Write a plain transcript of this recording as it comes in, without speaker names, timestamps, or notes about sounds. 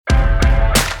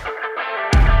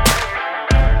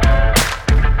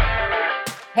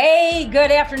Hey,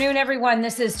 good afternoon, everyone.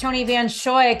 This is Tony Van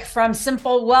Schoik from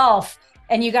Simple Wealth.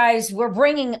 And you guys, we're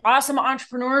bringing awesome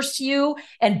entrepreneurs to you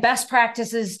and best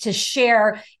practices to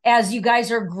share as you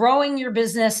guys are growing your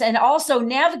business and also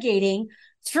navigating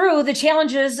through the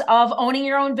challenges of owning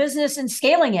your own business and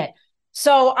scaling it.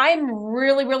 So I'm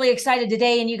really, really excited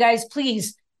today. And you guys,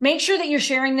 please make sure that you're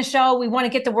sharing the show. We want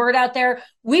to get the word out there.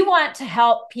 We want to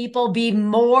help people be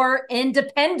more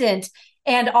independent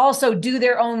and also do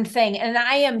their own thing. And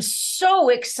I am so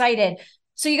excited.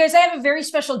 So you guys, I have a very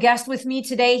special guest with me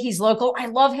today. He's local. I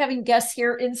love having guests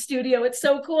here in studio. It's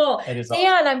so cool. It is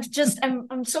Dan, awesome.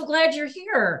 I'm so glad you're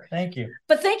here. Thank you.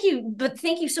 But thank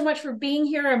you so much for being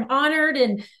here. I'm honored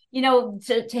and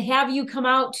to have you come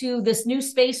out to this new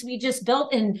space we just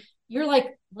built, and you're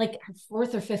like our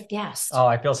fourth or fifth guest. Oh,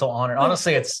 I feel so honored.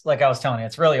 Honestly, it's like I was telling you,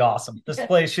 it's really awesome. This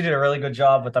place, she did a really good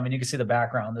job with. I mean, you can see the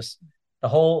background. The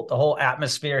whole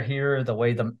atmosphere here, the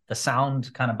way the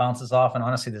sound kind of bounces off, and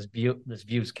honestly, this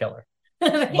view's killer.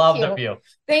 Love the view.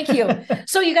 Thank you.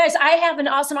 So you guys, I have an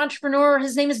awesome entrepreneur.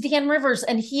 His name is Dan Rivers,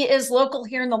 and he is local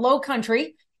here in the Low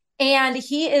Country, and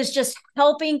he is just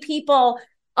helping people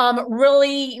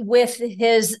really with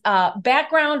his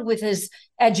background, with his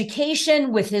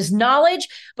education, with his knowledge.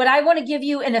 But I want to give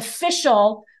you an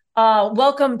official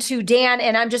welcome to Dan,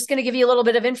 and I'm just going to give you a little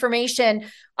bit of information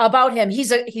about him.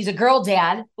 He's a girl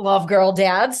dad. Love girl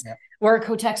dads. Yep. We're a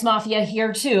Kotex Mafia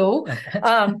here too.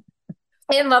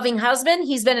 And loving husband.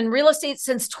 He's been in real estate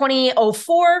since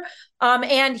 2004,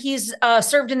 and he's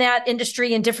served in that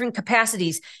industry in different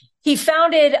capacities. He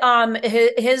founded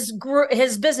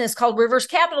his business called Rivers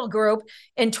Capital Group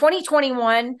in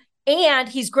 2021, and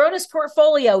he's grown his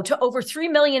portfolio to over $3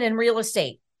 million in real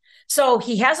estate. So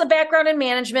he has a background in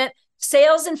management,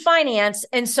 sales, and finance.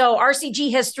 And so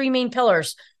RCG has three main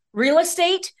pillars: real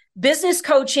estate, business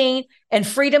coaching, and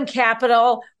freedom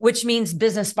capital, which means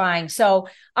business buying. So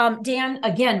Dan,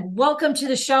 again, welcome to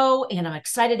the show, and I'm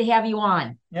excited to have you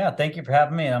on. Yeah, thank you for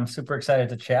having me. I'm super excited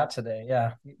to chat today.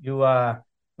 Yeah,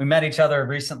 we met each other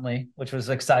recently, which was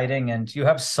exciting, and you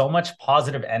have so much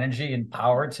positive energy and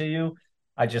power to you.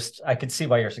 I could see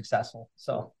why you're successful.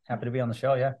 So happy to be on the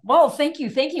show. Yeah. Well, thank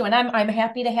you. And I'm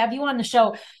happy to have you on the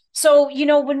show. So,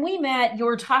 when we met, you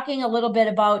were talking a little bit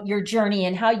about your journey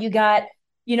and how you got,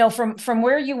 from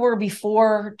where you were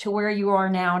before to where you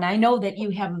are now. And I know that you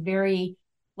have a very,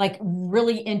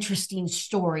 really interesting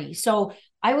story. So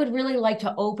I would really like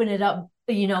to open it up,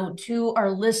 to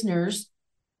our listeners,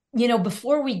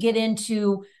 before we get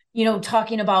into,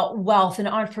 talking about wealth and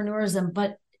entrepreneurism,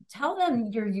 but tell them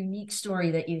your unique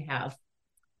story that you have.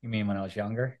 You mean when I was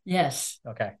younger? Yes.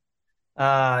 Okay.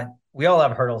 We all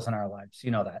have hurdles in our lives.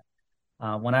 You know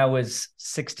that. When I was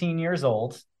 16 years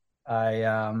old, I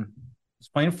was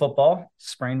playing football,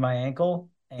 sprained my ankle,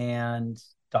 and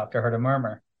doctor heard a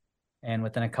murmur. And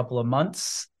within a couple of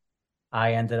months,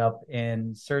 I ended up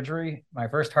in surgery, my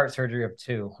first heart surgery of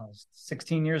two. I was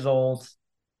 16 years old,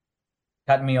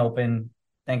 cut me open.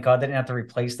 Thank God they didn't have to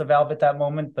replace the valve at that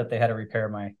moment, but they had to repair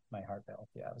my heart valve.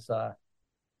 Yeah,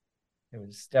 it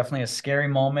was definitely a scary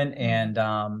moment, and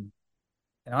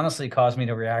it honestly caused me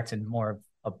to react in more of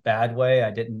a bad way.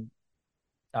 I didn't.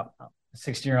 A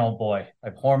 16-year-old boy, I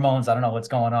have hormones. I don't know what's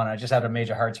going on. I just had a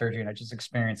major heart surgery, and I just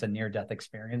experienced a near-death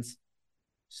experience.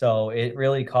 So it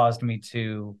really caused me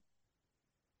to,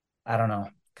 I don't know,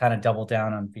 kind of double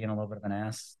down on being a little bit of an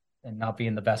ass and not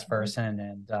being the best person.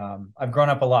 And I've grown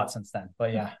up a lot since then.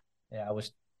 But yeah, it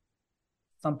was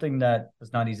something that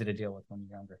was not easy to deal with when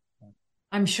you're younger.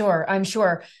 I'm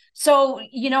sure. So,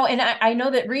 and I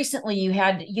know that recently you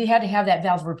had to have that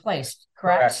valve replaced,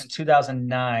 correct? In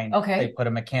 2009, okay, they put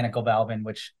a mechanical valve in,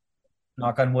 which,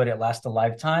 knock on wood, it lasts a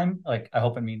lifetime. Like, I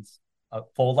hope it means a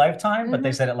full lifetime, but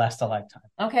they said it lasts a lifetime.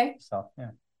 Okay. So, yeah.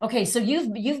 Okay. So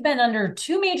you've been under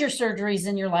two major surgeries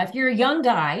in your life. You're a young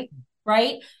guy,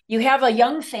 right? You have a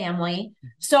young family.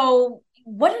 So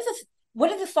what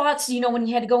are the thoughts, when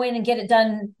you had to go in and get it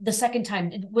done the second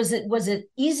time? Was it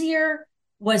easier?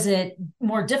 Was it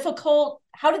more difficult?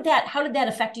 How did that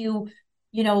affect you,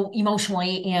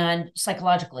 emotionally and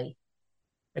psychologically?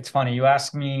 It's funny. You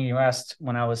asked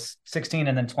when I was 16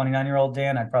 and then 29-year-old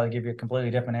Dan, I'd probably give you a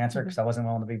completely different answer because I wasn't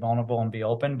willing to be vulnerable and be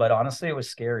open. But honestly, it was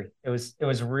scary. It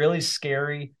was really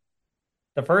scary.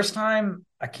 The first time,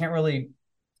 I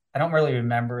don't really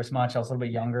remember as much. I was a little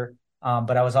bit younger.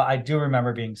 But I do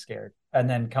remember being scared. And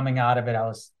then coming out of it, I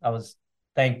was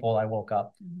thankful I woke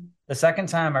up. The second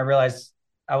time I realized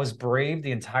I was brave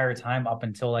the entire time up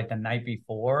until like the night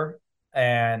before.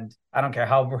 And I don't care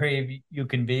how brave you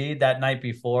can be. That night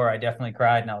before, I definitely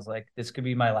cried, and I was like, this could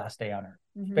be my last day on earth.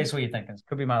 Basically what you're thinking. This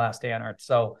could be my last day on earth.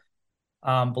 So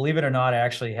believe it or not, I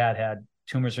actually had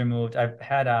tumors removed. I've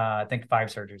had, I think 5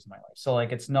 surgeries in my life. So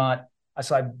like, it's not,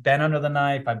 so I've been under the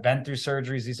knife. I've been through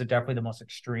surgeries. These are definitely the most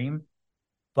extreme,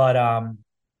 but,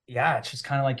 yeah, it's just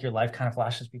kind of like your life kind of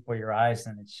flashes before your eyes.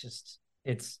 And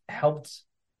it's helped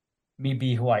me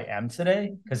be who I am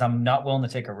today because I'm not willing to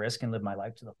take a risk and live my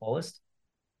life to the fullest.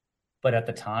 But at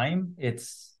the time, yeah,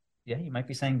 you might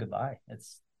be saying goodbye.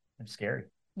 It's scary.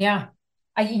 Yeah.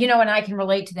 And I can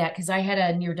relate to that because I had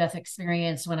a near-death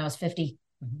experience when I was 50.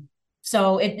 Mm-hmm.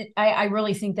 So I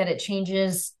really think that it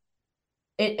changes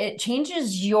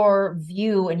your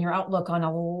view and your outlook on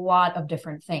a lot of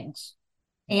different things.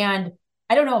 And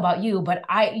I don't know about you, but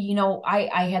I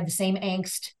had the same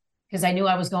angst because I knew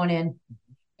I was going in.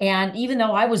 And even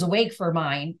though I was awake for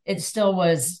mine, it still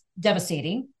was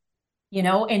devastating,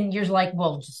 and you're like,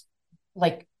 well, just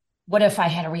like, what if I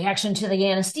had a reaction to the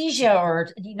anesthesia or,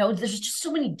 there's just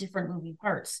so many different moving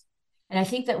parts. And I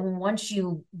think that once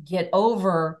you get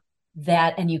over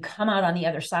that and you come out on the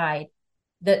other side,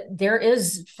 that there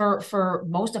is for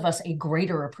most of us a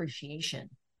greater appreciation.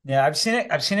 Yeah, I've seen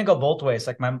it go both ways.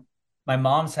 Like my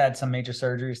mom's had some major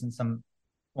surgeries and some,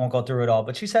 won't go through it all,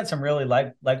 but she's had some really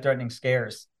life-threatening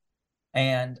scares.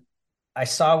 And I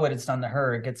saw what it's done to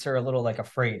her. It gets her a little like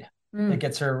afraid. It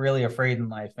gets her really afraid in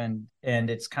life. And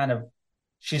it's kind of,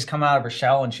 she's come out of her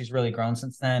shell and she's really grown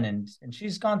since then. And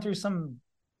she's gone through some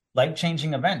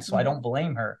life-changing events. So I don't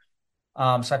blame her.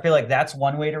 So I feel like that's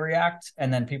one way to react.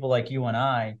 And then people like you and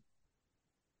I,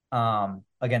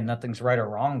 again, nothing's right or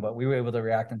wrong, but we were able to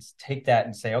react and take that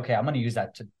and say, okay, I'm going to use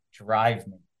that to drive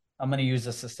me. I'm going to use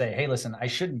this to say, hey, listen, I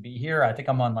shouldn't be here. I think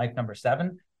I'm on life number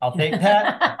 7. I'll take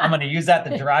that. I'm going to use that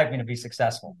to drive me to be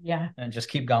successful. Yeah. And just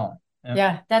keep going.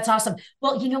 Yeah, that's awesome.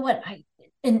 Well, you know what?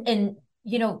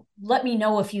 Let me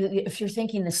know if you're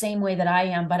thinking the same way that I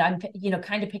am, but I'm,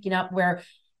 kind of picking up where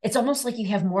it's almost like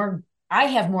I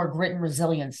have more grit and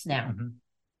resilience now. Mm-hmm.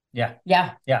 Yeah.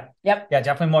 Yeah. Yeah. Yep. Yeah.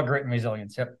 Definitely more grit and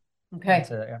resilience. Yep. Okay.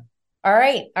 Yeah. All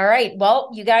right. All right.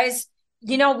 Well, you guys,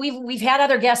 we've had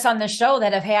other guests on the show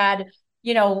that have had,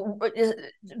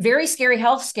 very scary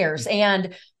health scares.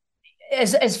 And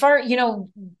as far,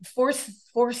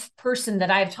 fourth person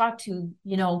that I've talked to,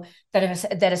 that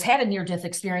has had a near-death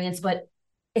experience, but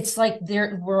it's like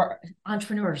we're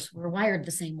entrepreneurs. We're wired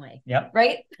the same way. Yep.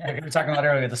 Right. Yeah, we were talking about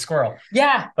earlier, the squirrel.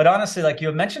 Yeah. But honestly, like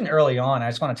you mentioned early on, I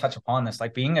just want to touch upon this,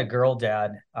 like being a girl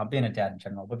dad, being a dad in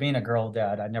general, but being a girl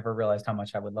dad, I never realized how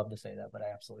much I would love to say that, but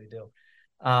I absolutely do.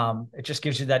 It just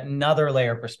gives you that another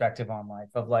layer of perspective on life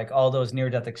of like all those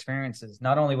near-death experiences,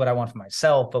 not only what I want for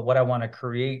myself, but what I want to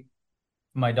create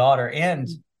for my daughter. And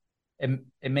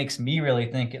it makes me really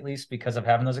think, at least because of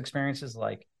having those experiences,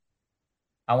 like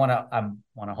I want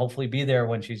to hopefully be there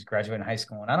when she's graduating high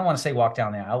school. And I don't want to say walk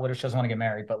down the aisle. What if she doesn't want to get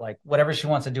married? But like whatever she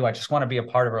wants to do, I just want to be a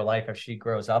part of her life if she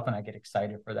grows up, and I get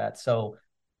excited for that. So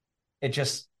it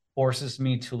just forces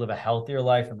me to live a healthier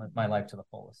life and live my life to the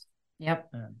fullest. Yep.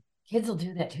 Yeah. Kids will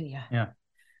do that to you. Yeah.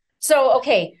 So,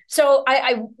 okay. So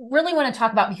I really want to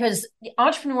talk about, because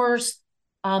entrepreneurs,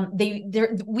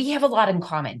 we have a lot in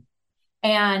common.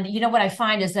 And what I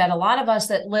find is that a lot of us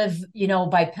that live,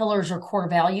 by pillars or core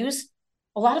values,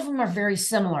 a lot of them are very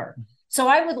similar. So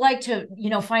I would like to,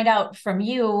 find out from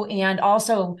you, and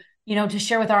also, to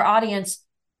share with our audience,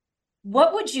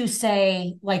 what would you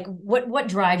say, like, what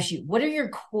drives you? What are your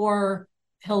core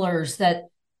pillars that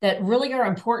really are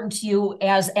important to you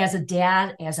as a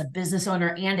dad, as a business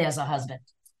owner, and as a husband?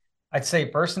 I'd say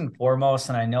first and foremost,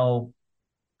 and I know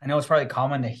it's probably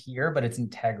common to hear, but it's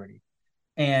integrity.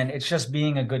 And it's just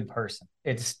being a good person.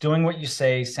 It's doing what you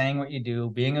say, saying what you do,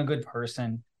 being a good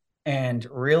person, and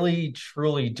really,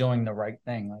 truly doing the right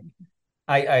thing.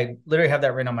 Like I literally have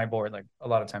that written on my board, like a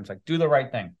lot of times, like do the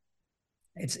right thing.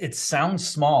 It sounds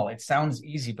small, it sounds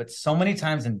easy, but so many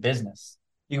times in business,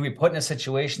 you can be put in a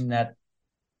situation that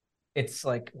it's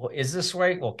like, well, is this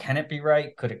right? Well, can it be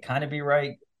right? Could it kind of be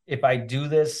right? If I do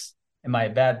this, am I a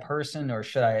bad person, or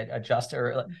should I adjust it?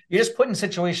 Or you're just put in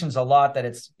situations a lot that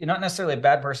you're not necessarily a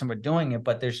bad person for doing it,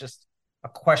 but there's just a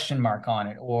question mark on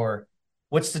it, or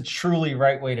what's the truly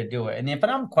right way to do it? And if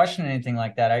I'm questioning anything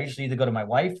like that, I usually either go to my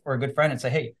wife or a good friend and say,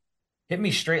 hey, hit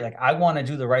me straight. Like, I want to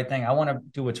do the right thing. I want to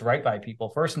do what's right by people.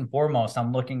 First and foremost,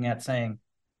 I'm looking at saying,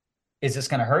 is this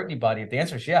going to hurt anybody? If the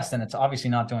answer is yes, then it's obviously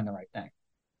not doing the right thing.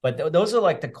 But those are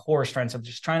like the core strengths of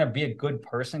just trying to be a good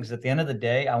person. Because at the end of the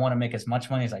day, I want to make as much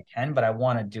money as I can, but I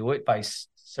want to do it by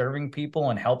serving people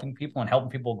and helping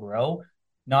people grow,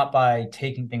 not by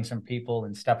taking things from people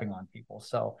and stepping on people.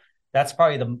 So that's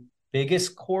probably the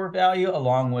biggest core value,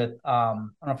 along with, I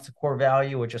don't know if it's a core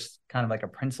value or just kind of like a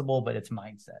principle, but it's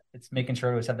mindset. It's making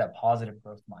sure we always have that positive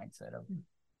growth mindset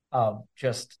of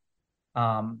just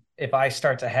If I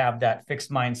start to have that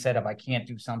fixed mindset of I can't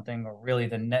do something, or really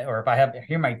or if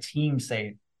hear my team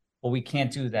say, well, we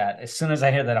can't do that. As soon as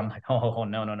I hear that, I'm like, oh,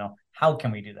 no, no, no. How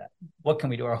can we do that? What can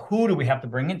we do? Or who do we have to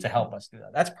bring in to help us do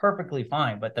that? That's perfectly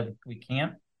fine. But we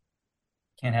can't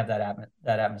have that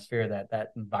atmosphere, that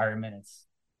environment.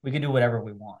 We can do whatever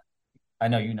we want. I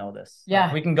know you know this. Yeah.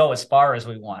 Like, we can go as far as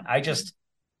we want. It's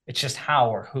just how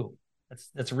or who.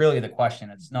 That's really the question.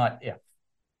 It's not if.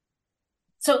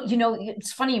 So,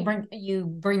 it's funny you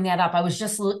bring that up. I was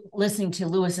just listening to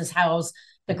Lewis's Howes,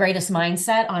 The Greatest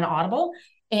Mindset on Audible,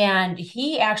 and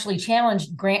he actually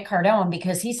challenged Grant Cardone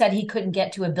because he said he couldn't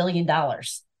get to $1 billion.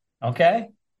 Okay.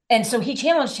 And so he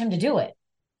challenged him to do it.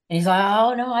 And he's like,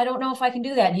 oh, no, I don't know if I can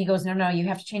do that. And he goes, no, you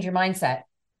have to change your mindset.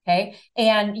 Okay.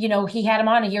 And, he had him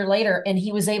on a year later and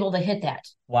he was able to hit that.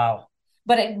 Wow.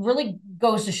 But it really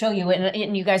goes to show you,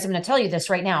 and you guys, I'm going to tell you this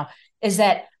right now, is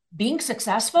that being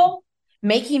successful,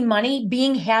 making money,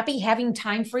 being happy, having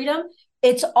time freedom,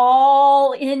 it's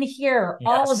all in here, yes.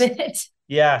 All of it.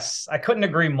 Yes, I couldn't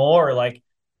agree more. Like,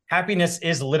 happiness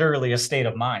is literally a state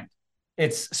of mind.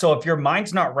 So if your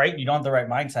mind's not right, you don't have the right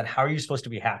mindset, how are you supposed to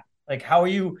be happy? Like, how are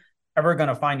you ever going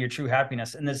to find your true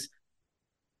happiness?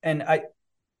 And I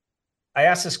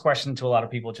ask this question to a lot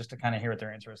of people just to kind of hear what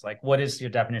their answer is. Like, what is your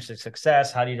definition of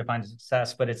success? How do you define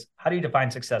success? But it's, how do you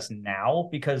define success now?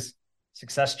 Because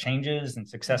success changes and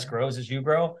success grows as you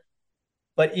grow.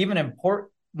 But even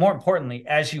more importantly,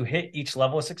 as you hit each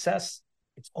level of success,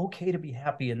 it's okay to be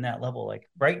happy in that level. Like,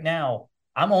 right now,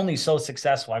 I'm only so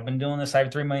successful. I've been doing this. I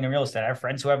have 3 million in real estate. I have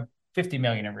friends who have 50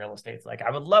 million in real estate. Like,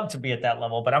 I would love to be at that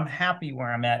level, but I'm happy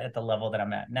where I'm at the level that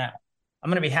I'm at now. I'm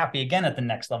going to be happy again at the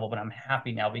next level, but I'm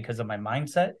happy now because of my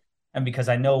mindset and because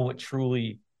I know what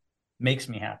truly makes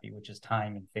me happy, which is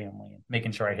time and family and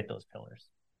making sure I hit those pillars.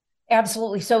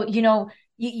 Absolutely. So,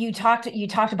 you talked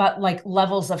about like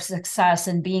levels of success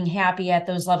and being happy at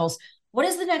those levels. What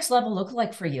does the next level look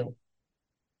like for you?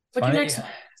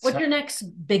 What's your next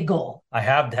big goal? I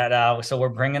have that. So we're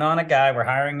bringing on a guy. We're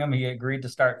hiring him. He agreed to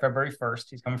start February 1st.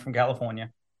 He's coming from California.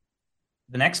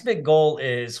 The next big goal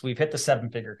is we've hit the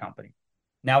 7-figure company.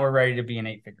 Now we're ready to be an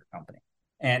 8-figure company.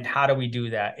 And how do we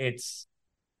do that?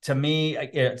 To me,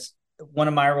 it's one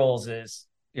of my roles is,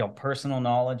 personal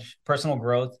knowledge, personal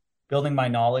growth, building my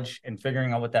knowledge and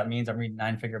figuring out what that means. I'm reading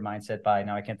 9-Figure Mindset by,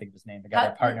 now I can't think of his name, the guy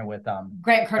that partnered with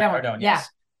Grant Cardone. Cardone, yes.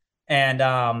 Yeah.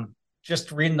 And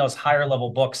just reading those higher level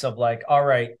books of like, all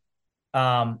right,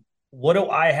 what do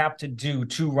I have to do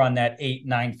to run that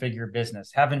 8-9-figure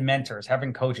business? Having mentors,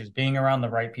 having coaches, being around the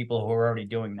right people who are already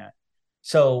doing that.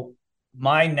 So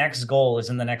my next goal is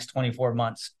in the next 24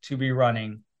 months to be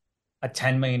running a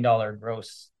 $10 million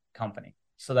gross company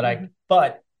so that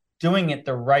but doing it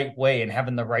the right way and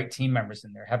having the right team members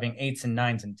in there, having 8s and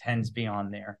 9s and 10s be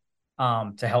on there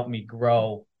to help me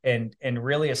grow and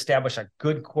really establish a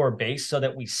good core base so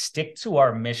that we stick to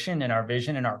our mission and our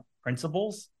vision and our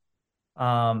principles.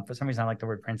 For some reason, I like the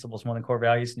word principles more than core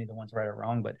values, neither one's right or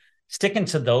wrong, but sticking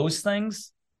to those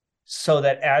things so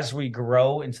that as we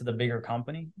grow into the bigger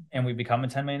company and we become a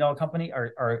 $10 million company,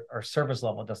 our service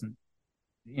level doesn't,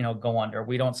 go under.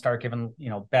 We don't start giving,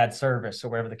 bad service or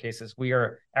whatever the case is. We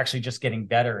are actually just getting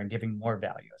better and giving more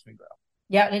value as we grow.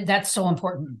 Yeah, that's so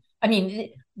important. I mean,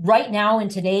 right now in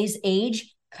today's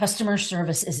age, customer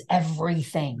service is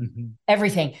everything,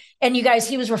 everything. And you guys,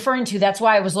 he was referring to, that's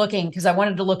why I was looking, because I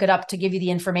wanted to look it up to give you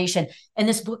the information. And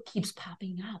this book keeps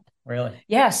popping up. Really?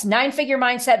 Yes. 9-Figure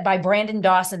Mindset by Brandon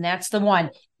Dawson. That's the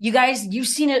one. You guys, you've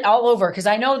seen it all over. Because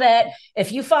I know that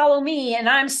if you follow me and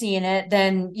I'm seeing it,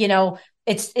 then,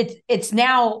 it's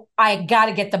now I got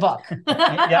to get the book.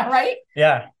 Yeah. Right?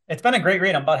 Yeah. It's been a great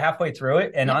read. I'm about halfway through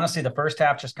it. And honestly, the first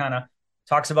half just kind of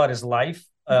talks about his life.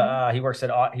 He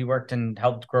worked and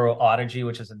helped grow Audigy,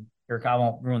 which is I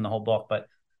won't ruin the whole book,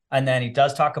 and then he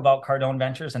does talk about Cardone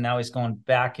Ventures, and now he's going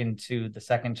back into the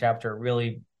second chapter,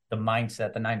 really the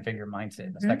mindset, the 9-figure mindset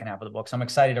in the second half of the book. So I'm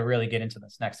excited to really get into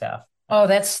this next half. Oh,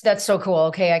 that's so cool.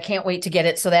 Okay. I can't wait to get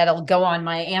it. So that'll go on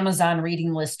my Amazon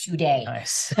reading list today.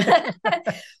 Nice.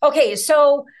 Okay.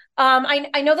 So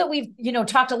I know that we've,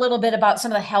 talked a little bit about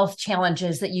some of the health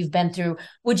challenges that you've been through.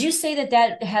 Would you say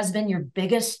that has been your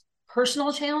biggest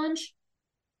personal challenge?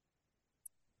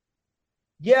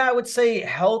 Yeah, I would say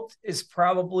health is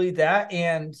probably that.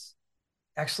 And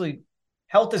actually,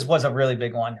 health was a really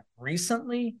big one.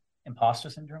 Recently, imposter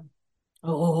syndrome.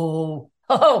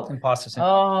 Imposter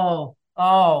syndrome.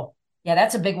 Oh, yeah,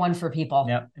 that's a big one for people.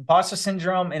 Yeah, imposter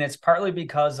syndrome. And it's partly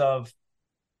because,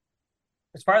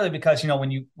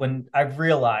 when I've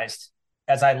realized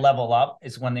as I level up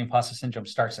is when the imposter syndrome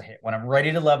starts to hit. When I'm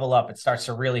ready to level up, it starts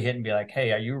to really hit and be like,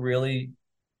 hey, are you really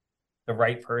the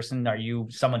right person? Are you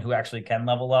someone who actually can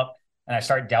level up? And I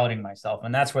start doubting myself.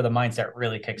 And that's where the mindset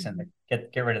really kicks in to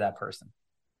get rid of that person.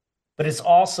 But it's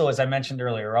also, as I mentioned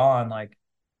earlier on, like,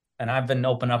 and I've been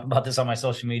open up about this on my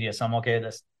social media, so I'm okay with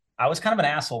this. I was kind of an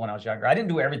asshole when I was younger. I didn't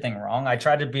do everything wrong. I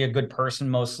tried to be a good person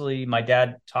mostly. My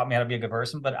dad taught me how to be a good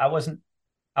person, but I was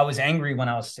angry when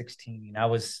I was 16. I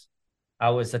was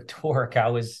a dork. I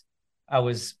was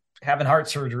having heart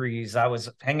surgeries. I was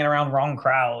hanging around wrong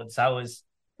crowds. I was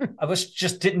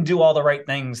just didn't do all the right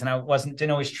things, and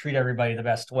didn't always treat everybody the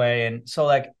best way. And so,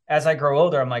 like, as I grow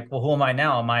older, I'm like, well, who am I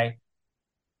now?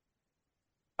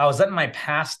 I was letting my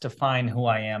past define who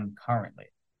I am currently,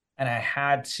 and I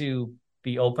had to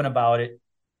be open about it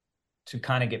to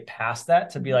kind of get past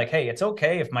that, to be like, hey, it's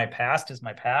okay if my past is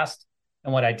my past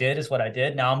and what I did is what I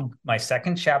did. Now my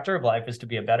second chapter of life is to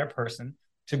be a better person,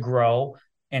 to grow,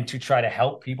 and to try to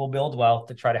help people build wealth,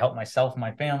 to try to help myself and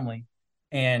my family.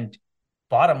 And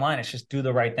bottom line, it's just do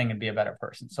the right thing and be a better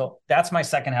person. So that's my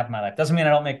second half of my life. Doesn't mean I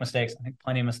don't make mistakes. I make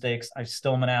plenty of mistakes. I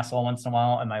still am an asshole once in a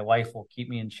while, and my wife will keep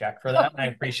me in check for that. And I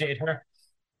appreciate her.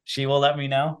 She will let me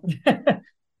know.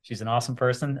 She's an awesome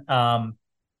person.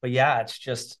 But yeah,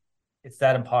 it's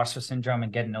that imposter syndrome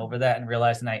and getting over that and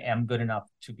realizing I am good enough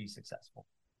to be successful.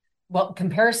 Well,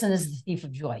 comparison is the thief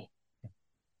of joy.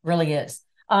 Really is.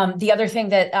 The other thing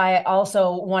that I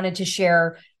also wanted to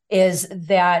share is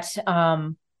that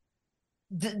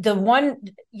the one,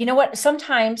 you know what,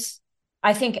 sometimes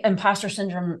I think imposter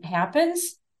syndrome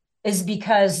happens is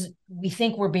because we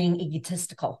think we're being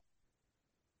egotistical.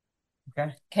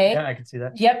 Okay. Yeah, I can see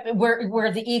that. Yep.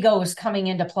 Where the ego is coming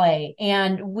into play,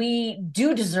 and we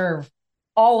do deserve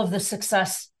all of the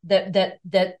success that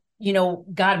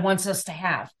God wants us to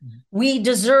have. Mm-hmm. We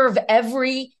deserve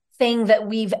everything that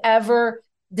we've ever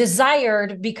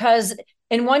desired, because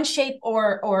in one shape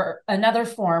or another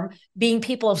form, being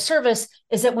people of service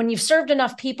is that when you've served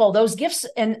enough people, those gifts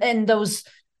and those,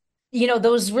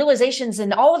 those realizations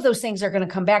and all of those things are going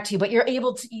to come back to you, but you're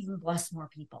able to even bless more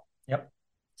people. Yep.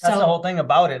 That's the whole thing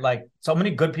about it. Like, so many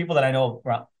good people that I know,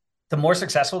 the more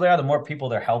successful they are, the more people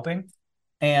they're helping.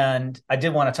 And I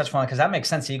did want to touch on it because that makes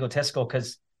sense, egotistical,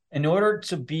 because in order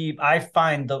to be, I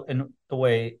find the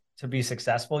way to be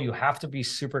successful, you have to be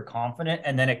super confident,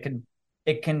 and then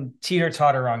it can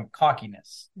teeter-totter on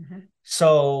cockiness. Mm-hmm.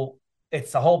 So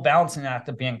it's the whole balancing act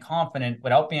of being confident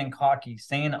without being cocky,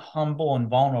 staying humble and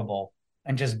vulnerable,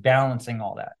 and just balancing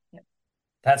all that. Yep.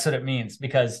 That's what it means,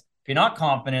 because if you're not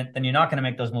confident, then you're not going to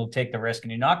make those moves, take the risk,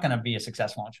 and you're not going to be a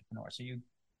successful entrepreneur. So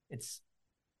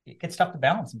it gets tough to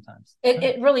balance sometimes.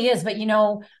 It really is. But,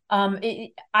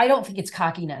 I don't think it's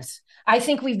cockiness. I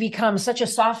think we've become such a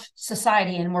soft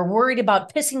society, and we're worried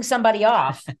about pissing somebody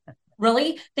off,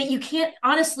 really, that you can't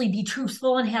honestly be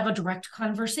truthful and have a direct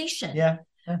conversation. Yeah.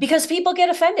 Because people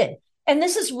get offended. And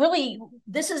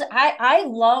I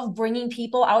love bringing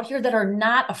people out here that are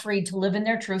not afraid to live in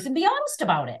their truth and be honest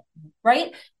about it.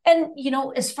 Right. And,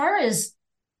 as far as,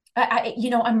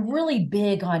 I'm really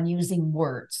big on using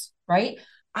words, right?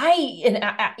 I've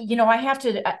had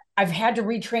to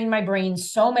retrain my brain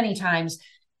so many times.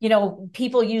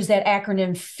 People use that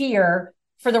acronym FEAR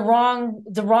for the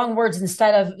wrong words,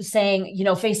 instead of saying,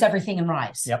 face everything and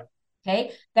rise. Yep.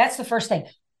 Okay. That's the first thing.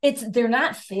 They're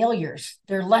not failures,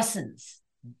 they're lessons.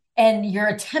 And you're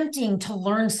attempting to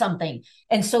learn something.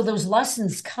 And so those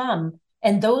lessons come,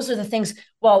 and those are the things.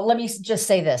 Well, let me just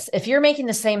say this. If you're making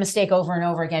the same mistake over and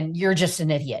over again, you're just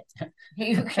an idiot.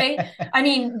 Okay. I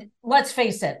mean, let's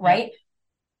face it, right? Yeah.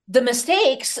 The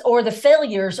mistakes or the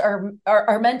failures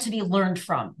are meant to be learned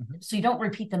from. Mm-hmm. So you don't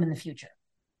repeat them in the future.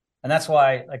 And that's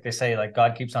why, like they say, like,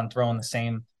 God keeps on throwing the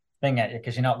same thing at you,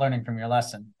 because you're not learning from your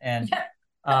lesson. And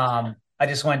I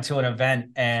just went to an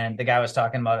event, and the guy was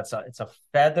talking about it's a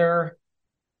feather.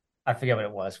 I forget what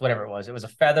it was, whatever it was. It was a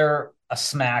feather, a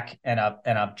smack, and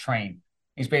a train.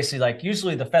 He's basically like,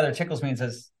 usually the feather tickles me and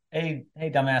says, hey,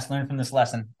 dumbass, learn from this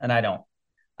lesson. And I don't.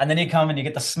 And then you come and you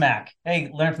get the smack. Hey,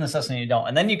 learn from this lesson, and you don't.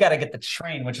 And then you got to get the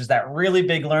train, which is that really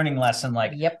big learning lesson.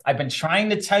 Like, yep, I've been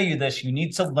trying to tell you this. You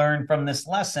need to learn from this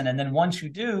lesson. And then once you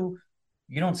do,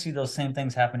 you don't see those same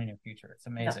things happen in your future. It's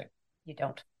amazing. No, you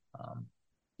don't.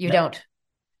 Don't.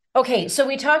 Okay, so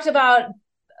we talked about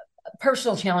a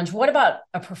personal challenge. What about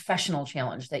a professional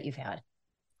challenge that you've had?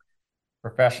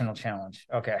 Professional challenge.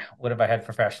 Okay, what have I had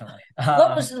professionally?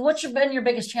 What's been your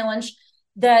biggest challenge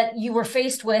that you were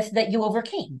faced with that you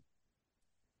overcame?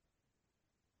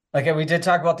 Like, we did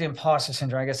talk about the imposter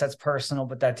syndrome. I guess that's personal,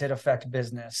 but that did affect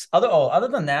business. Other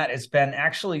than that, it's been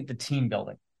actually the team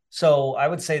building. So I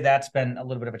would say that's been a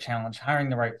little bit of a challenge, hiring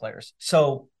the right players.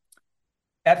 So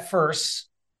at first,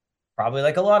 probably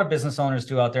like a lot of business owners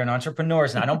do out there and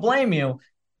entrepreneurs, and I don't blame you,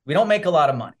 we don't make a lot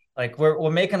of money. Like we're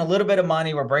making a little bit of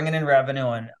money. We're bringing in revenue,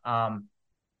 and I'm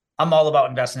all about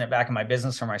investing it back in my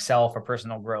business for myself or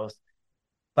personal growth.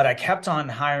 But I kept on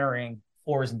hiring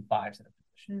 4s and 5s in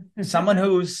a position. Someone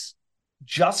who's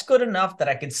just good enough that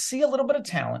I could see a little bit of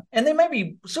talent, and they might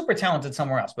be super talented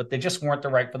somewhere else, but they just weren't the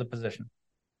right for the position.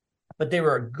 But they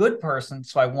were a good person,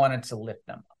 so I wanted to lift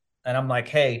them up. And I'm like,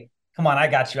 hey, come on, I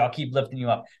got you. I'll keep lifting you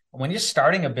up. When you're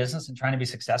starting a business and trying to be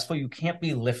successful, you can't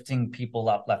be lifting people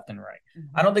up left and right.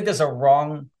 I don't think there's a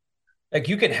wrong, like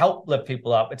you could help lift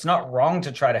people up. It's not wrong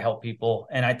to try to help people.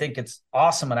 And I think it's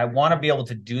awesome. And I want to be able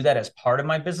to do that as part of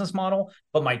my business model,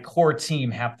 but my core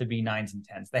team have to be 9s and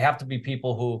 10s. They have to be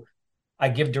people who I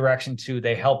give direction to.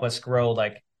 They help us grow.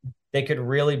 Like they could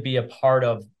really be a part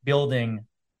of building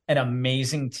an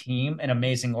amazing team, an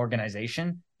amazing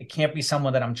organization. It can't be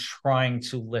someone that I'm trying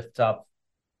to lift up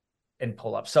and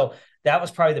pull up. So that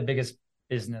was probably the biggest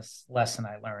business lesson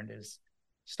I learned is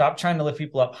stop trying to lift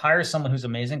people up, hire someone who's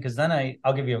amazing. Because then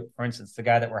I'll give you, for instance, the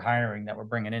guy that we're hiring, that we're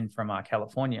bringing in from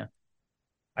California.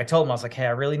 I told him, I was like, hey,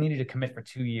 I really need you to commit for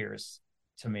 2 years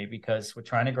to me because we're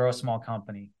trying to grow a small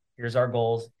company. Here's our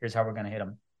goals. Here's how we're going to hit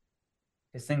them.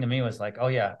 His thing to me was like, oh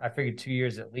yeah, I figured 2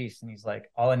 years at least. And he's like,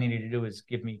 all I needed to do is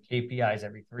give me KPIs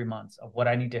every 3 months of what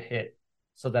I need to hit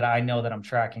so that I know that I'm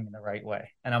tracking in the right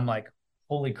way. And I'm like,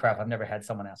 holy crap, I've never had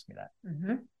someone ask me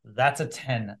that. That's a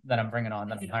 10 that I'm bringing on,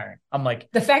 that I'm hiring. I'm like,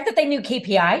 the fact that they knew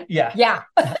KPI. Yeah.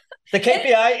 The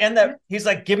KPI and that he's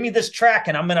like, give me this track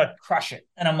and I'm going to crush it.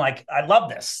 And I'm like, I love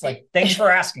this. Like, thanks for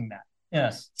asking that.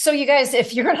 Yes. So you guys,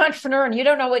 if you're an entrepreneur and you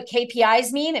don't know what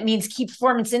KPIs mean, it means key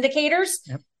performance indicators.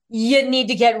 Yep. You need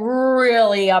to get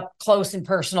really up close and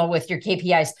personal with your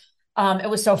KPIs. It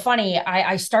was so funny.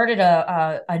 I started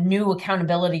a new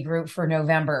accountability group for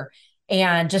November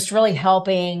and just really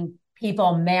helping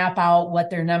people map out what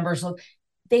their numbers look.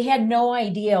 They had no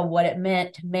idea what it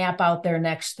meant to map out their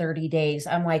next 30 days.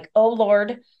 I'm like, oh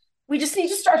Lord, we just need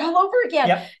to start all over again.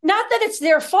 Yep. Not that it's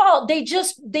their fault. They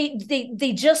just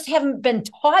haven't been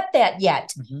taught that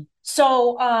yet.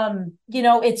 So,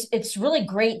 it's really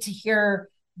great to hear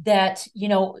that,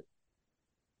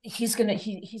 he's going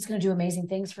to do amazing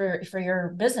things for your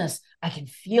business. I can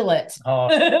feel it. Oh,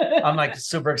 I'm like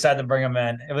super excited to bring him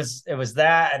in. It was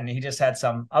that. And he just had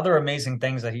some other amazing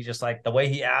things that he just like the way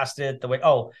he asked it,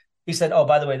 he said, oh,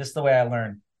 by the way, this is the way I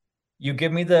learned. You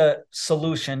give me the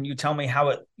solution. You tell me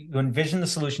you envision the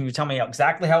solution. You tell me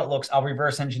exactly how it looks. I'll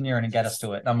reverse engineer it and get us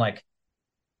to it. And I'm like,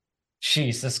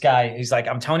 geez, this guy, he's like,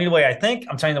 I'm telling you the way I think.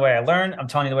 I'm telling you the way I learn. I'm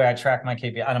telling you the way I track my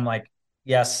KPI. And I'm like,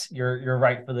 yes, you're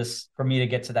right for me to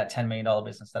get to that $10 million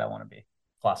business that I want to be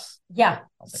plus. Yeah.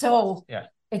 So yeah,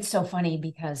 it's so funny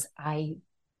because I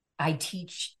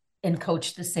teach and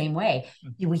coach the same way.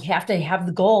 We have to have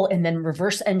the goal and then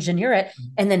reverse engineer it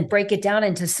and then break it down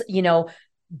into,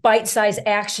 bite-sized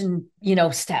action,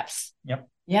 steps. Yep.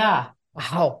 Yeah.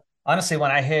 Wow. Honestly,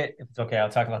 when I hit, if it's okay, I'll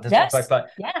talk about this real quick, but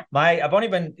yeah, I've only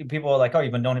been, people are like, oh,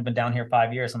 you've only been down here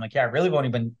 5 years. I'm like, yeah, I really have only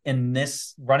been in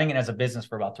this, running it as a business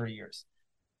for about 3 years.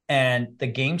 And the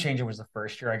game changer was the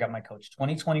first year I got my coach.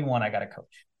 2021, I got a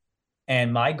coach.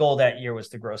 And my goal that year was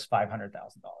to gross $500,000.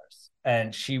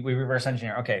 And we reverse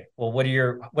engineer. Okay, well,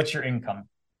 what's your income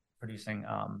producing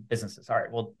businesses? All right,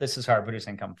 well, this is how I produce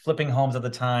income. Flipping homes at the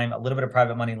time, a little bit of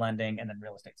private money lending, and then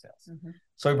real estate sales.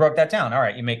 So we broke that down. All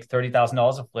right, you make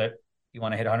 $30,000 a flip. You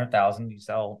want to hit 100,000, you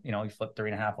sell, you flip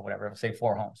 3.5 or whatever, say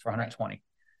 4 homes for 120.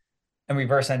 And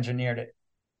reverse engineered it.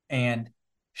 And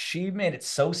she made it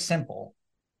so simple,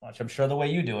 which I'm sure the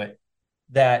way you do it,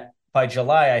 that by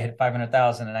July I hit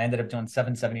 500,000 and I ended up doing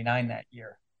 779 that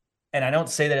year. And I don't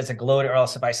say that as a gloat, or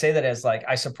else if I say that as like,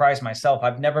 I surprised myself,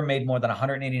 I've never made more than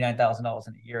 $189,000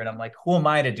 in a year. And I'm like, who am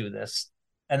I to do this?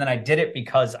 And then I did it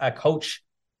because a coach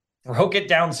broke it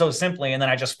down so simply. And then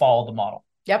I just followed the model.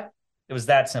 Yep. It was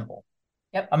that simple.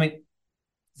 Yep. I mean,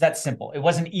 it's that simple. It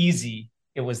wasn't easy.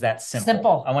 It was that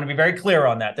simple. I want to be very clear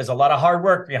on that. There's a lot of hard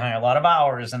work behind, a lot of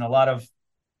hours and a lot of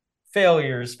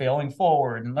failures, failing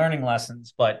forward and learning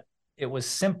lessons. But it was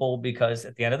simple because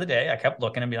at the end of the day, I kept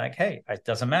looking and be like, hey, it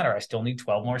doesn't matter. I still need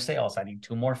 12 more sales. I need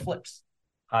 2 more flips.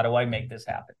 How do I make this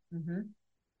happen?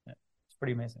 Yeah, it's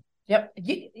pretty amazing. Yep.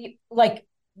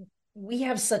 We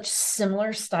have such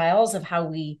similar styles of how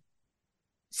we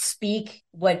speak,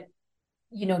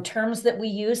 terms that we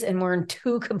use, and we're in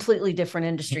 2 completely different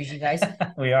industries, you guys.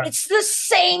 We are. It's the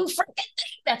same freaking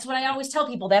thing. That's what I always tell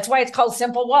people. That's why it's called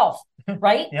Simple Wealth,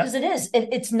 right? Because it is.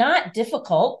 It's not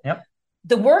difficult. Yep.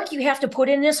 The work you have to put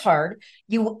in is hard.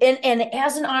 And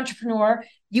as an entrepreneur,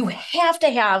 you have to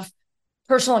have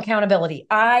personal accountability.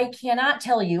 I cannot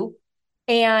tell you.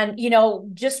 And,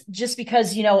 just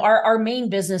because, our main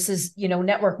business is,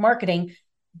 network marketing,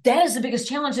 that is the biggest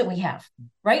challenge that we have,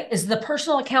 right? Is the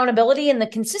personal accountability and the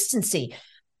consistency.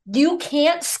 You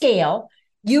can't scale.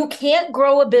 You can't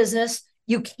grow a business.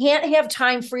 You can't have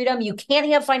time freedom. You can't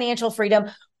have financial freedom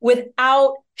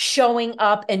without showing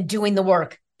up and doing the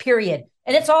work, period.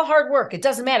 And it's all hard work. It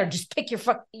doesn't matter. Just pick your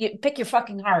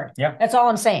fucking hard. Yeah. That's all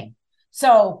I'm saying.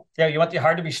 So yeah, you want your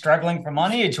hard to be struggling for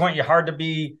money. You want your hard to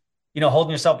be,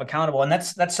 holding yourself accountable. And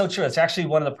that's so true. It's actually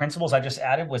one of the principles I just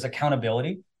added was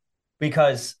accountability,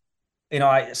 because,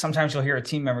 sometimes you'll hear a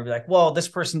team member be like, well, this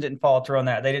person didn't follow through on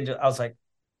that. They didn't do, I was like,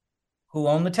 who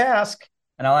owned the task?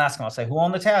 And I'll ask them, I'll say, who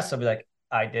owned the task? They'll be like,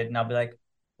 I did. And I'll be like,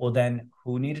 well, then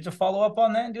who needed to follow up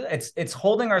on that and do that? It's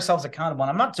holding ourselves accountable. And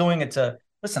I'm not doing it to,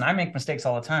 listen, I make mistakes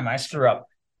all the time. I screw up,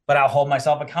 but I'll hold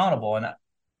myself accountable. And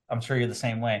I'm sure you're the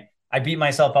same way. I beat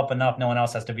myself up enough. No one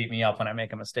else has to beat me up when I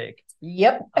make a mistake.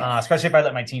 Yep. Especially if I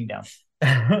let my team down.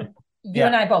 You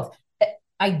and I both.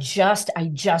 I just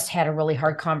had a really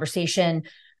hard conversation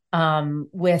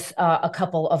with a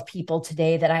couple of people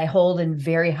today that I hold in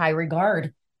very high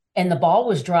regard. And the ball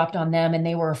was dropped on them and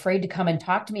they were afraid to come and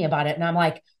talk to me about it. And I'm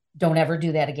like, don't ever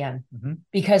do that again.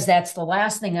 Because that's the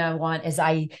last thing I want. Is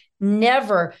I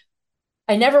never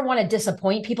want to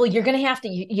disappoint people. You're going to have to,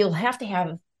 you'll have to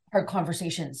have hard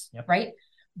conversations, right?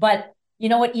 But you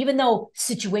know what, even though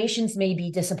situations may be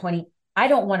disappointing, I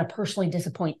don't want to personally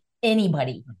disappoint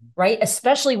anybody, right?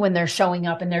 Especially when they're showing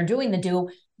up and they're doing the do,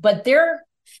 but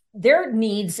their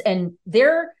needs and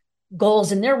their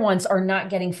goals and their wants are not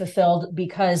getting fulfilled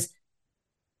because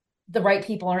the right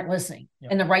people aren't listening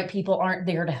and the right people aren't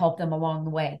there to help them along the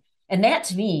way. And that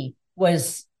to me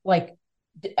was like,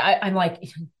 I'm like,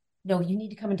 no, you need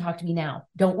to come and talk to me now.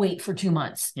 Don't wait for 2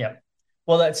 months. Yeah.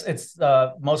 Well, it's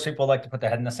most people like to put their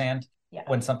head in the sand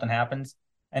when something happens.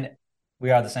 And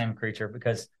we are the same creature,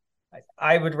 because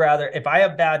I would rather, if I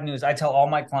have bad news, I tell all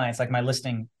my clients, like my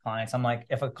listing clients, I'm like,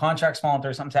 if a contract's falling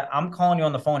through something, I'm calling you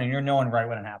on the phone and you're knowing right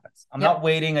when it happens. I'm not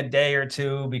waiting a day or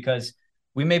two, because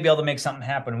we may be able to make something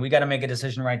happen. We got to make a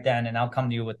decision right then. And I'll come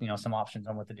to you with, some options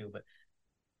on what to do. But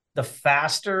the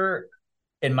faster,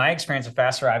 in my experience, the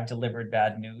faster I've delivered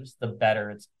bad news, the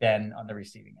better it's been on the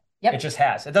receiving end. It just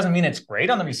has. It doesn't mean it's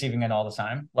great on the receiving end all the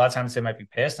time. A lot of times they might be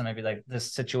pissed and I'd be like,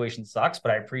 this situation sucks,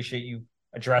 but I appreciate you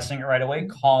addressing it right away,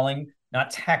 calling,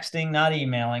 not texting, not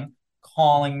emailing,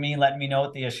 calling me, letting me know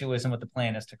what the issue is and what the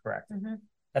plan is to correct it.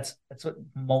 That's what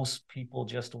most people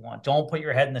just want. Don't put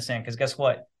your head in the sand, because guess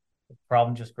what? The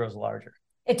problem just grows larger.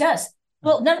 It does.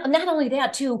 Well, not only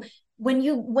that too, when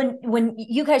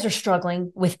you guys are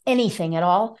struggling with anything at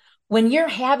all, when you're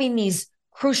having these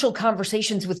crucial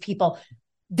conversations with people,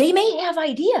 they may have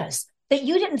ideas that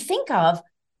you didn't think of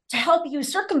to help you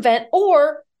circumvent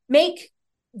or make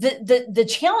the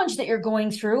challenge that you're going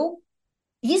through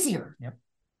easier.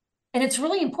 And it's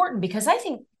really important, because I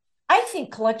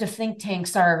think collective think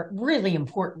tanks are really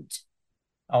important.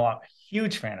 Oh, I'm a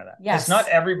huge fan of that. Yes. It's not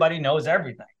everybody knows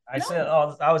everything.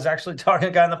 I was actually talking to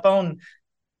a guy on the phone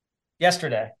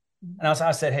yesterday, and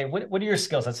I said, hey, what are your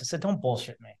skill sets? I said, don't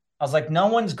bullshit me. I was like, no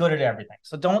one's good at everything.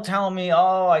 So don't tell me,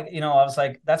 I was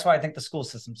like, that's why I think the school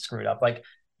system's screwed up. Like,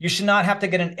 you should not have to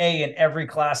get an A in every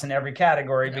class in every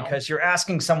category, because you're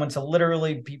asking someone to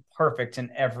literally be perfect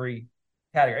in every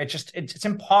category. It's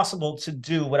impossible to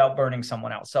do without burning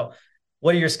someone else. So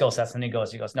what are your skill sets? And he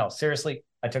goes, no, seriously,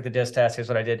 I took the DIS test. Here's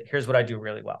what I did. Here's what I do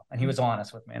really well. And he was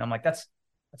honest with me. And I'm like, that's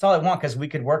all I want, because we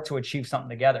could work to achieve something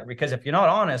together. Because if you're not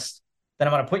honest, then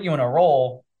I'm going to put you in a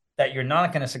role that you're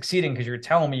not going to succeed in, because you're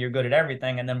telling me you're good at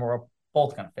everything, and then we're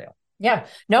both going to fail. Yeah.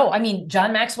 No, I mean,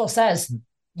 John Maxwell says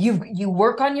you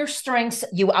work on your strengths,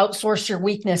 you outsource your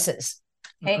weaknesses.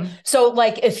 Okay. So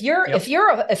like if you're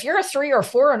a 3 or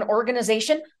 4 in an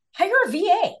organization, hire a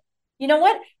VA. You know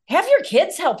what? Have your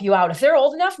kids help you out. If they're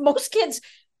old enough, most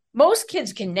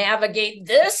kids can navigate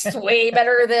this way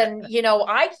better than,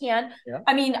 I can. Yeah.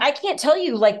 I mean, I can't tell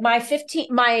you, like my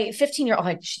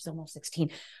 15-year-old, she's almost 16.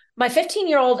 My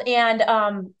 15-year-old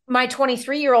and my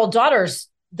 23-year-old daughters,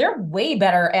 they're way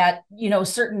better at,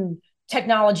 certain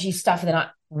technology stuff than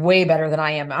way better than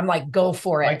I am. I'm like, go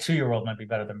for it. My 2-year-old might be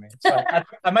better than me. So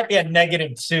I might be a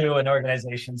 -2 in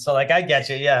organization. So like, I get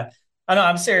you. Yeah. I know,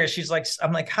 I'm serious.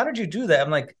 I'm like, how did you do that? I'm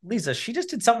like, Lisa, she just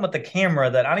did something with the camera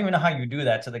that I don't even know how you do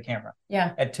that to the camera.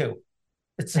 Yeah. At 2.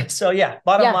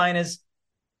 Bottom line is,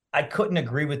 I couldn't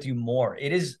agree with you more.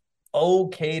 It is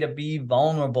okay to be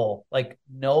vulnerable. Like,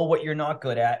 know what you're not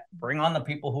good at. Bring on the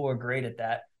people who are great at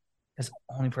that, because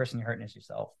the only person you're hurting is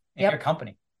yourself and your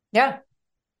company. Yeah.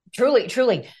 Truly.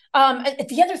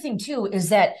 The other thing too, is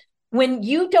that when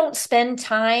you don't spend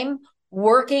time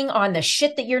working on the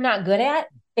shit that you're not good at,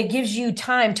 it gives you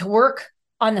time to work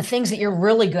on the things that you're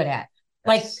really good at.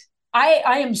 Like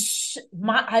I am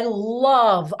I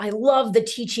love the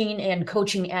teaching and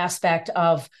coaching aspect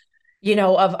of,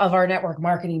 of our network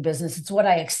marketing business. It's what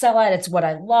I excel at. It's what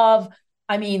I love.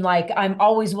 I mean, like, I'm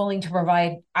always willing to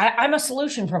provide. I'm a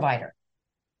solution provider.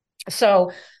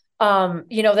 So,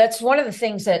 that's one of the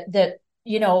things that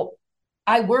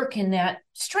I work in that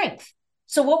strength.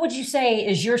 So what would you say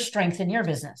is your strength in your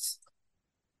business?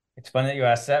 It's funny that you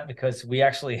asked that because we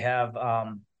actually have,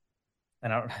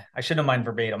 and I shouldn't mind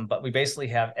verbatim, but we basically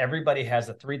have, everybody has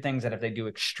the three things that if they do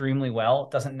extremely well,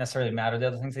 it doesn't necessarily matter the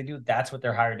other things they do. That's what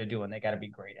they're hired to do, and they got to be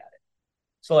great at it.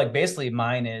 So like basically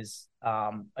mine is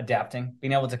adapting,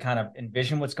 being able to kind of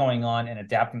envision what's going on and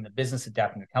adapting the business,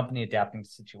 adapting the company, adapting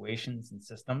situations and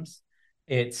systems.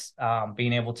 It's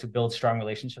being able to build strong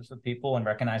relationships with people and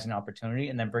recognizing opportunity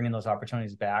and then bringing those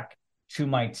opportunities back to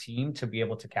my team to be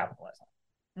able to capitalize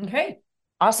on. Okay,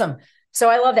 awesome. So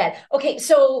I love that. Okay,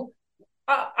 so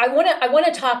I want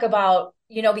to talk about,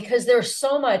 because there's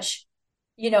so much,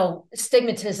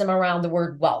 stigmatism around the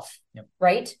word wealth, yep.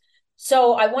 Right?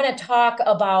 So I want to talk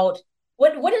about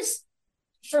what is,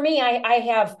 for me, I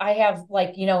have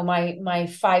like, my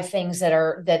 5 things that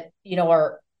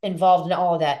are involved in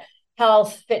all of that: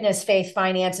 health, fitness, faith,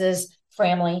 finances,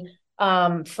 family,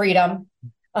 freedom.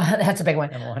 That's a big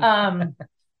one.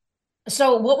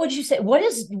 So what would you say, what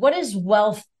does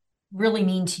wealth really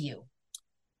mean to you?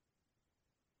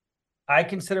 I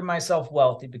consider myself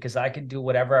wealthy because I can do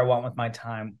whatever I want with my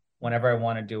time, whenever I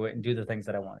want to do it, and do the things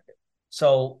that I want to do.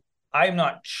 So I'm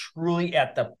not truly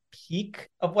at the peak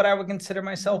of what I would consider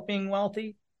myself being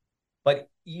wealthy, but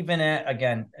even at,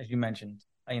 again, as you mentioned,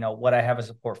 what I have as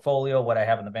a portfolio, what I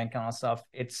have in the bank account and stuff,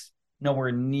 it's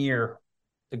nowhere near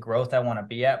the growth I want to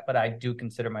be at, but I do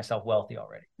consider myself wealthy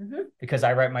already because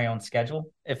I write my own schedule.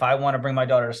 If I want to bring my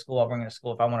daughter to school, I'll bring her to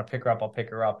school. If I want to pick her up, I'll pick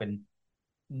her up. And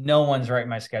no one's writing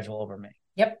my schedule over me.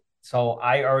 Yep. So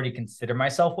I already consider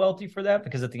myself wealthy for that,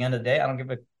 because at the end of the day, I don't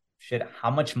give a shit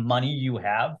how much money you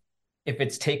have. If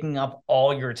it's taking up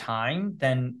all your time,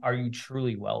 then are you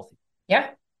truly wealthy? Yeah.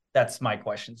 That's my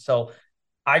question. So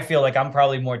I feel like I'm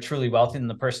probably more truly wealthy than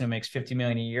the person who makes 50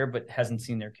 million a year, but hasn't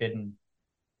seen their kid in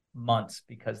months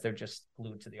because they're just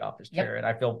glued to the office chair. Yep.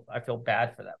 And I feel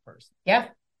bad for that person. Yeah.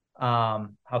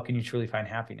 How can you truly find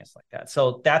happiness like that?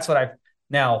 So that's what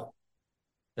now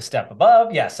the step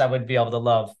above. Yes, I would be able to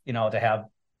love, to have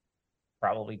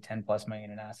probably 10 plus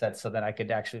million in assets so that I could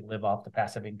actually live off the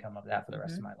passive income of that for the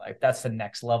rest of my life. That's the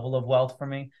next level of wealth for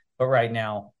me. But right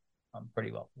now I'm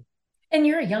pretty wealthy. And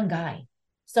you're a young guy.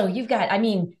 So you've got,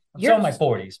 you're in my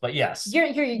 40s, but yes, you're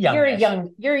a young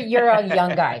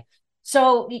guy.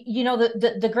 So,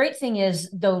 the great thing is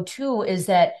though, too, is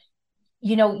that,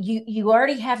 you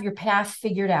already have your path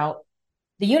figured out.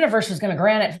 The universe is going to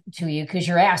grant it to you because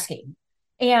you're asking.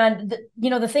 And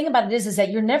the thing about it is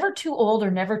that you're never too old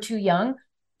or never too young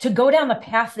to go down the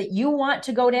path that you want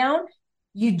to go down.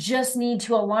 You just need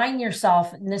to align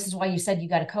yourself. And this is why you said you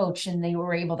got a coach and they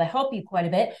were able to help you quite a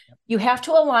bit. You have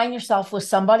to align yourself with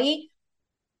somebody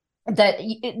that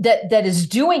is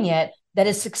doing it, that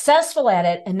is successful at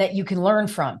it, and that you can learn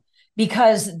from,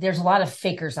 because there's a lot of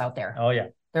fakers out there. Oh yeah.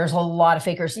 There's a lot of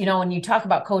fakers. When you talk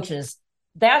about coaches,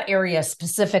 that area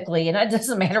specifically, and it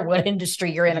doesn't matter what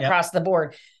industry you're in across the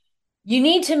board, you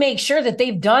need to make sure that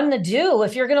they've done the do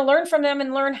if you're going to learn from them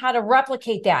and learn how to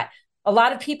replicate that. A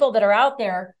lot of people that are out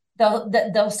there,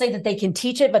 they'll say that they can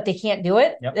teach it, but they can't do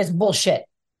it. Yep. It's bullshit.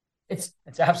 It's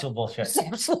absolute bullshit. It's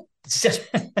absolute.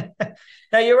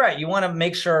 Now you're right. You want to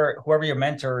make sure whoever your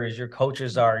mentor is, your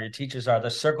coaches are, your teachers are, the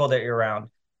circle that you're around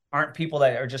aren't people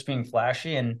that are just being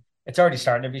flashy. And it's already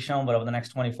starting to be shown, but over the next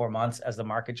 24 months, as the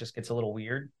market just gets a little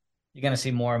weird, you're going to see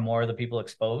more and more of the people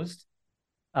exposed,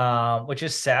 which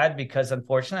is sad because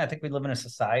unfortunately, I think we live in a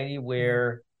society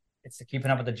where it's the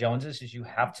keeping up with the Joneses is you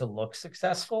have to look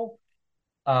successful.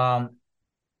 To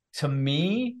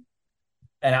me,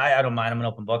 and I don't mind, I'm an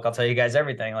open book. I'll tell you guys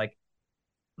everything. Like,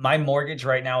 my mortgage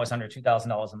right now is under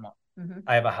 $2,000 a month.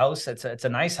 I have a house. It's a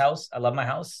nice house. I love my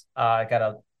house. I got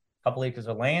a couple acres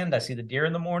of land. I see the deer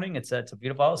in the morning. It's a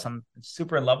beautiful house. I'm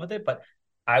super in love with it, but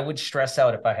I would stress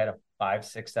out if I had a $5,000,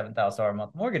 $6,000, $7,000 a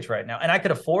month mortgage right now, and I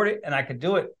could afford it and I could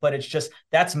do it. But it's just,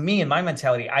 that's me and my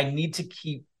mentality. I need to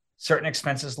keep certain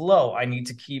expenses low. I need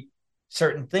to keep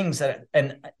certain things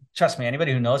and trust me,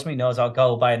 anybody who knows me knows I'll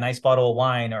go buy a nice bottle of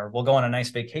wine, or we'll go on a nice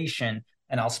vacation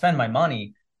and I'll spend my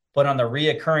money. But on the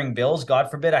reoccurring bills,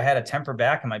 God forbid I had a temper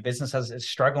back and my business is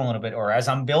struggling a little bit, or as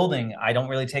I'm building, I don't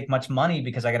really take much money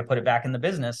because I got to put it back in the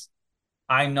business.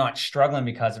 I'm not struggling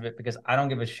because of it, because I don't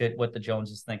give a shit what the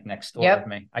Joneses think next door of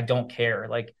me. I don't care.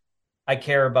 Like, I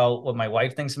care about what my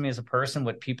wife thinks of me as a person,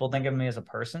 what people think of me as a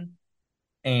person.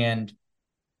 And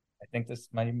I think this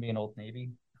might even be an Old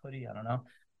Navy hoodie. I don't know.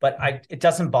 But it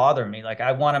doesn't bother me. Like,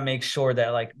 I want to make sure that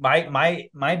like my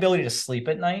ability to sleep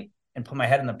at night and put my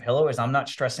head in the pillow is I'm not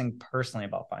stressing personally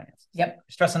about finances. Yep.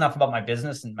 I stress enough about my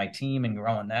business and my team and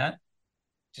growing that.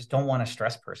 Just don't want to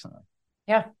stress personally.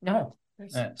 Yeah, no.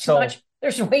 There's too much.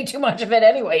 There's way too much of it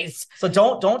anyways. So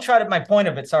don't try to, my point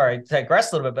of it, sorry, to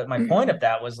digress a little bit, but my point of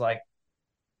that was like,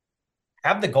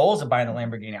 have the goals of buying the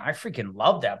Lamborghini. I freaking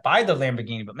love that. Buy the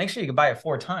Lamborghini, but make sure you can buy it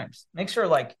 4 times. Make sure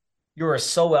like you're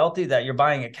so wealthy that you're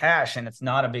buying it cash and it's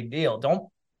not a big deal. Don't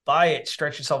buy it,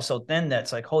 stretch yourself so thin that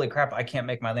it's like, holy crap, I can't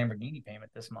make my Lamborghini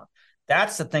payment this month.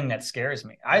 That's the thing that scares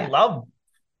me. I love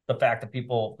the fact that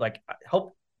people like, I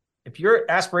hope if your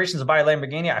aspirations to buy a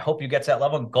Lamborghini, I hope you get to that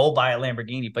level and go buy a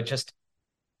Lamborghini, but just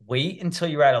wait until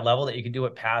you're at a level that you can do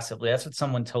it passively. That's what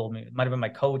someone told me. It might've been my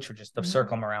coach or just the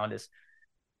circle I'm around is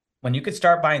when you could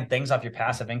start buying things off your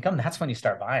passive income, that's when you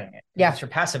start buying it. Yeah. It's your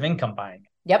passive income buying it.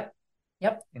 Yep. You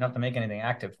don't have to make anything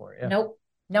active for it. Yeah.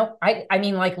 Nope. I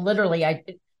mean, like literally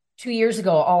 2 years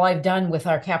ago, all I've done with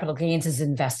our capital gains is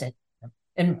invested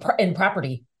in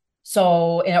property.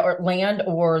 So or land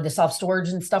or the self-storage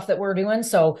and stuff that we're doing.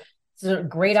 So it's a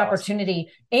great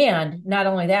opportunity. Awesome. And not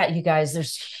only that, you guys,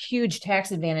 there's huge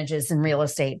tax advantages in real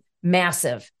estate,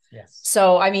 massive. Yes.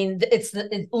 So, I mean,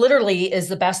 it literally is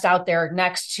the best out there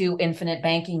next to infinite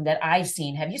banking that I've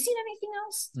seen. Have you seen anything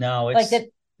else? No,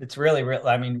 it's really real.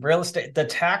 I mean, real estate, the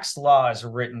tax law is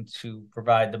written to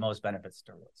provide the most benefits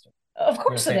to real estate. Of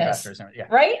course it is. Yeah.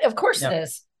 Right? Of course it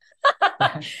is.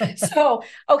 So,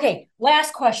 okay.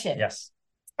 Last question. Yes.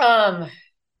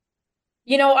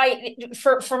 You know,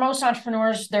 for most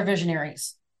entrepreneurs, they're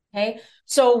visionaries. Okay.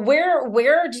 So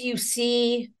where do you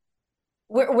see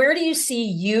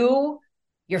you,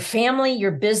 your family,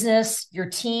 your business, your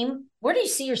team? Where do you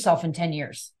see yourself in 10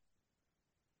 years?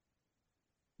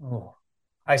 Oh,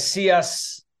 I see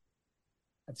us.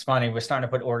 It's funny. We're starting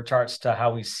to put org charts to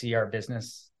how we see our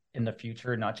business in the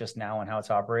future, not just now and how it's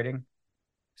operating.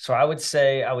 So I would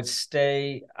say I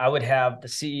would have the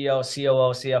CEO,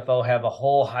 COO, CFO, have a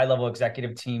whole high-level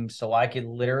executive team so I could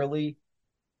literally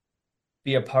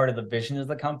be a part of the vision of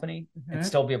the company and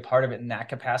still be a part of it in that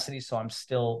capacity.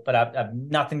 So but I have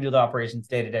nothing to do with operations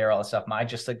day-to-day or all that stuff. I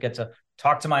just get to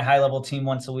talk to my high-level team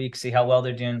once a week, see how well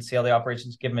they're doing, see how the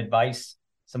operations, give them advice,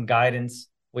 some guidance,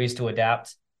 ways to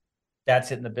adapt.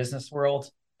 That's it in the business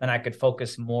world. Then I could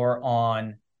focus more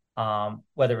on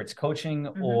whether it's coaching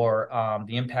or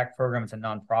the impact program. It's a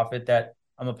nonprofit that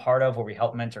I'm a part of where we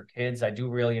help mentor kids. I do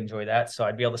really enjoy that. So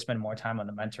I'd be able to spend more time on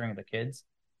the mentoring of the kids.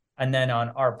 And then on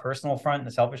our personal front,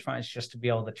 the selfish front, it's just to be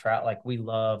able to travel. Like we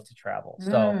love to travel.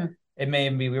 So it may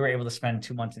be, we were able to spend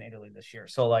 2 months in Italy this year.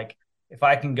 So like if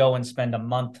I can go and spend a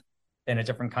month in a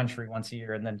different country once a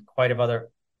year and then quite a other,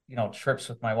 trips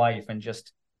with my wife and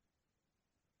just,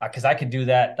 cause I could do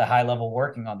that, the high level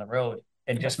working on the road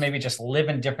and just maybe just live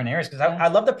in different areas. Cause I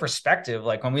love the perspective.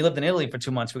 Like when we lived in Italy for 2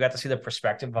 months, we got to see the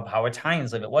perspective of how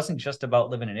Italians live. It wasn't just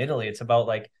about living in Italy. It's about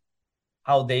like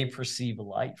how they perceive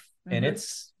life. And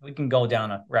we can go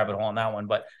down a rabbit hole on that one,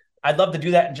 but I'd love to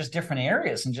do that in just different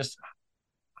areas and just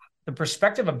the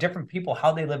perspective of different people,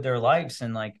 how they live their lives.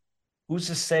 And like, who's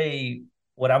to say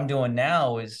what I'm doing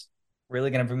now is really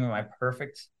going to bring me my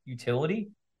perfect utility.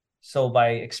 So by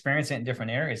experiencing it in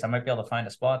different areas, I might be able to find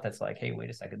a spot that's like, hey, wait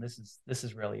a second, this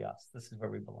is really us. This is where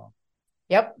we belong.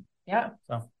 Yep. Yeah.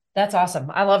 So that's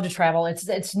awesome. I love to travel.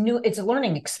 It's new. It's a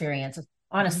learning experience.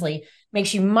 Honestly,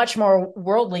 makes you much more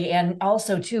worldly. And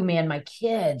also too, man, my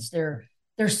kids, they're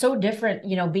so different,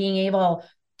 being able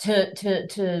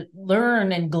to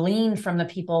learn and glean from the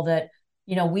people that,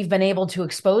 we've been able to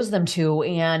expose them to,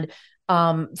 and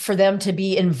for them to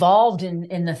be involved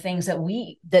in the things that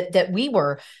we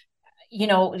were,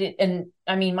 and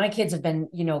I mean, my kids have been,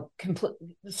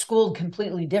 schooled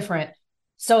completely different.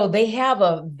 So they have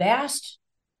a vast,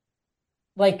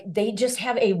 they just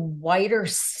have a wider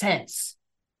sense,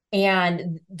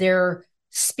 and their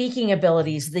speaking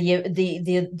abilities,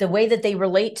 the way that they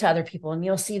relate to other people. And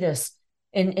you'll see this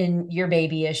in your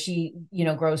baby as she,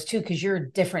 grows too, because you're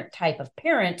a different type of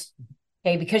parent.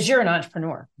 Okay. Because you're an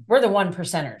entrepreneur. We're the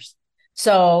 1%ers.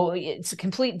 So it's a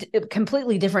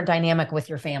completely different dynamic with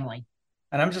your family.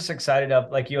 And I'm just excited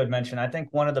like you had mentioned, I think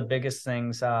one of the biggest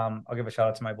things, I'll give a shout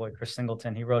out to my boy, Chris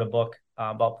Singleton. He wrote a book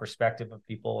about perspective of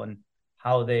people and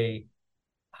how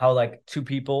like two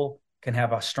people can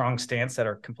have a strong stance that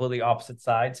are completely opposite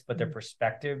sides, but their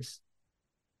perspectives,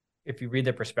 if you read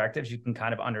their perspectives, you can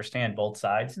kind of understand both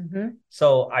sides.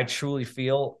 So I truly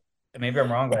feel, and maybe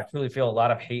I'm wrong, but I truly feel a lot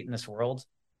of hate in this world.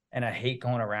 And I hate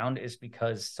going around is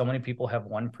because so many people have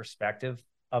one perspective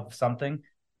of something.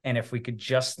 And if we could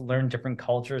just learn different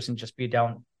cultures and just be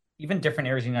down, even different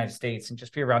areas of the United States and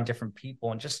just be around different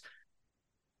people and just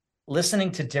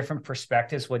listening to different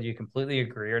perspectives, whether you completely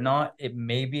agree or not,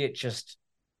 it just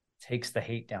takes the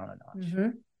hate down a notch. Mm-hmm.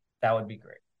 That would be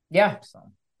great. Yeah. So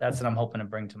that's what I'm hoping to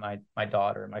bring to my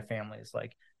daughter and my family, is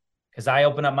like, because I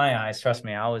opened up my eyes. Trust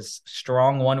me, I was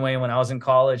strong one way when I was in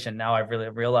college, and now I've really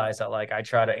realized that, like, I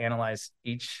try to analyze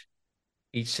each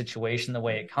situation the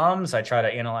way it comes. I try to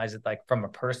analyze it like from a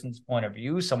person's point of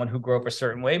view. Someone who grew up a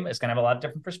certain way is going to have a lot of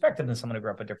different perspective than someone who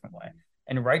grew up a different way,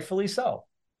 and rightfully so.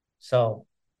 So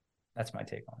that's my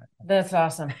take on it. That's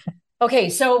awesome. Okay,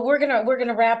 so we're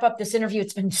gonna wrap up this interview.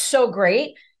 It's been so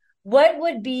great. What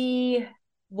would be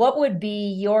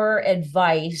your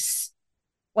advice?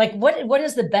 Like, what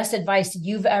is the best advice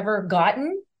you've ever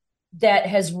gotten that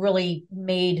has really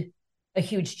made a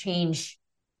huge change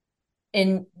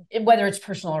in whether it's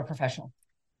personal or professional?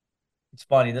 It's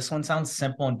funny. This one sounds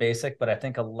simple and basic, but I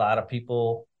think a lot of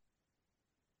people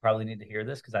probably need to hear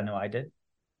this, because I know I did.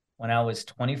 When I was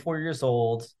 24 years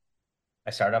old,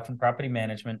 I started off in property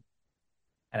management,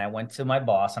 and I went to my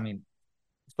boss. I mean,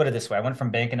 let's put it this way. I went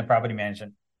from banking to property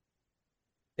management.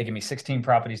 They gave me 16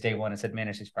 properties day one and said,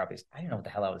 manage these properties. I didn't know what the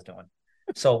hell I was doing.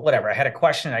 So whatever. I had a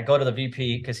question. I go to the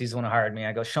VP, because he's the one who hired me.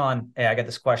 I go, Sean, hey, I got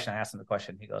this question. I asked him the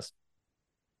question. He goes,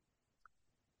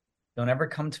 don't ever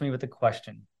come to me with a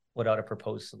question without a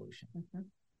proposed solution. Mm-hmm.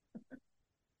 I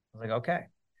was like, okay.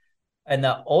 And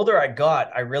the older I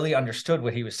got, I really understood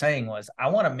what he was saying was, I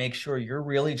want to make sure you're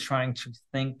really trying to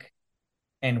think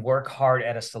and work hard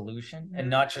at a solution, and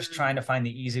not just trying to find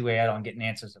the easy way out on getting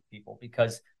answers of people,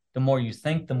 because the more you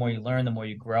think, the more you learn, the more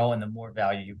you grow, and the more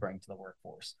value you bring to the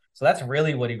workforce. So that's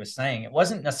really what he was saying. It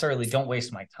wasn't necessarily don't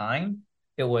waste my time.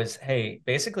 It was, hey,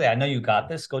 basically, I know you got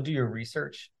this. Go do your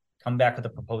research, come back with a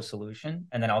proposed solution,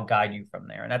 and then I'll guide you from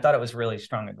there. And I thought it was really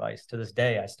strong advice. To this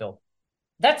day, I still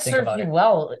that served you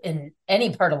well in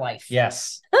any part of life.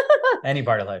 Yes. Any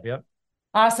part of life. Yep.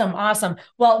 Awesome.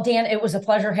 Well, Dan, it was a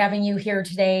pleasure having you here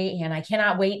today. And I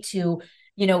cannot wait to,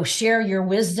 share your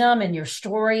wisdom and your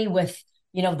story with,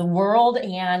 the world.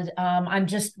 And I'm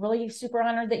just really super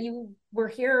honored that you were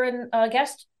here and a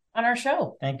guest on our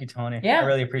show. Thank you, Tony. Yeah. I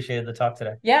really appreciated the talk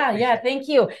today. Yeah. Thank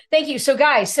you. So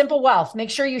guys, Simple Wealth,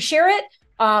 make sure you share it.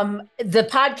 The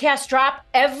podcast drop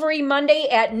every Monday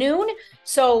at noon.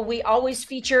 So we always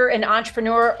feature an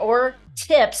entrepreneur or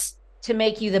tips to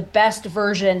make you the best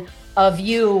version of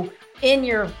you in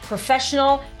your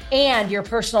professional and your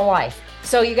personal life.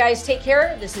 So you guys take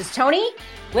care. This is Tony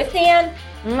with Dan.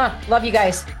 Love you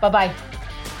guys. Bye-bye.